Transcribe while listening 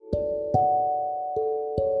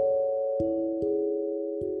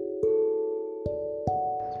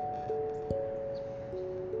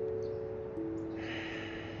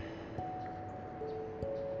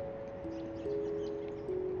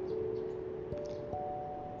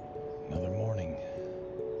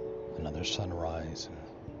another sunrise.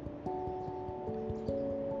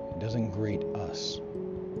 It doesn't greet us.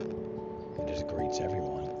 It just greets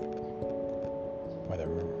everyone, whether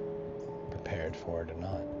we're prepared for it or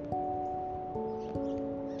not.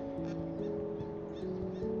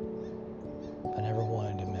 I never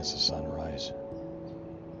wanted to miss a sunrise.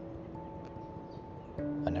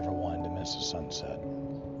 I never wanted to miss a sunset.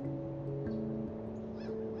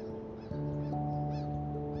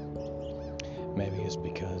 Maybe it's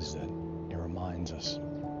because that it reminds us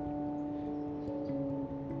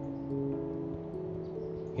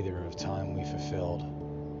either of time we fulfilled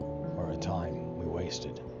or a time we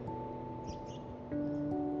wasted.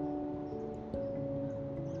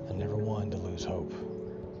 I never wanted to lose hope.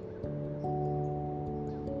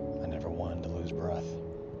 I never wanted to lose breath.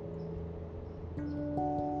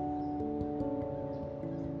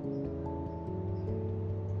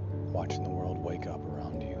 Watching the world wake up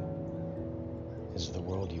around you. Is it the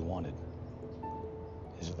world you wanted?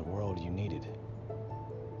 Is it the world you needed?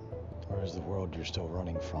 Or is the world you're still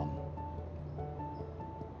running from?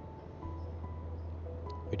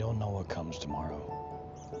 We don't know what comes tomorrow,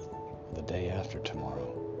 or the day after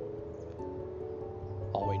tomorrow.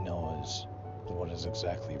 All we know is what is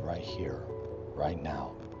exactly right here, right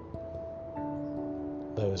now.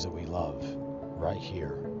 Those that we love, right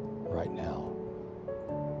here, right now.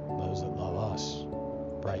 Those that love us,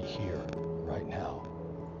 right here, right now.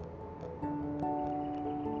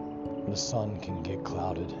 The sun can get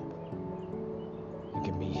clouded. It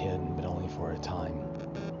can be hidden, but only for a time.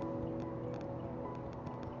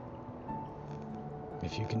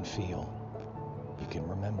 If you can feel, you can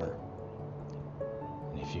remember.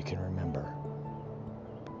 And if you can remember,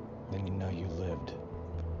 then you know you lived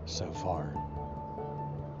so far.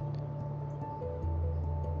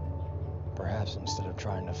 Perhaps instead of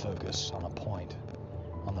trying to focus on a point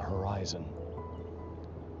on the horizon,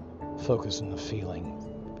 focus on the feeling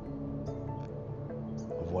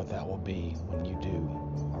of what that will be when you do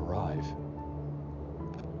arrive.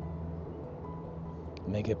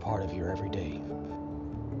 Make it part of your everyday,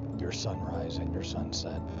 your sunrise and your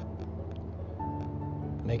sunset.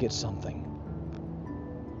 Make it something,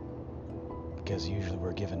 because usually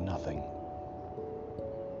we're given nothing,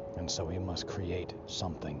 and so we must create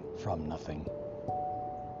something from nothing.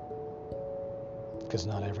 Because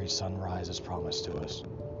not every sunrise is promised to us,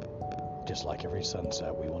 just like every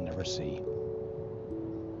sunset we will never see.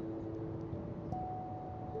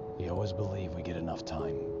 We always believe we get enough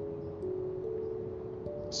time,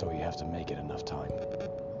 so we have to make it enough time.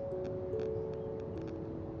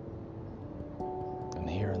 And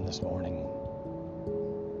here in this morning,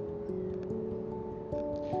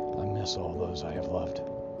 I miss all those I have loved,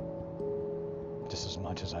 just as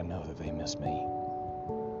much as I know that they miss me.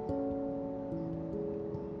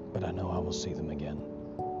 But I know I will see them again.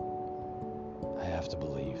 I have to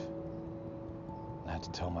believe. I have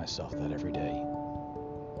to tell myself that every day.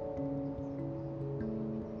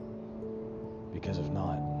 Because if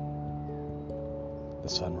not, the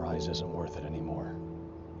sunrise isn't worth it anymore.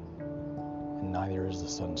 And neither is the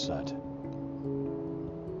sunset.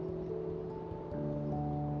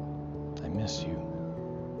 I miss you.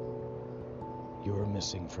 You are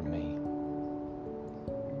missing from me.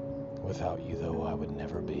 Without you, though, I would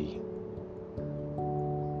never be.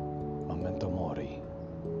 Memento mori,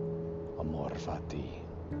 amor fati.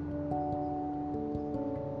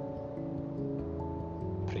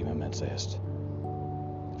 Prima mens est.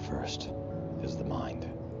 First is the mind.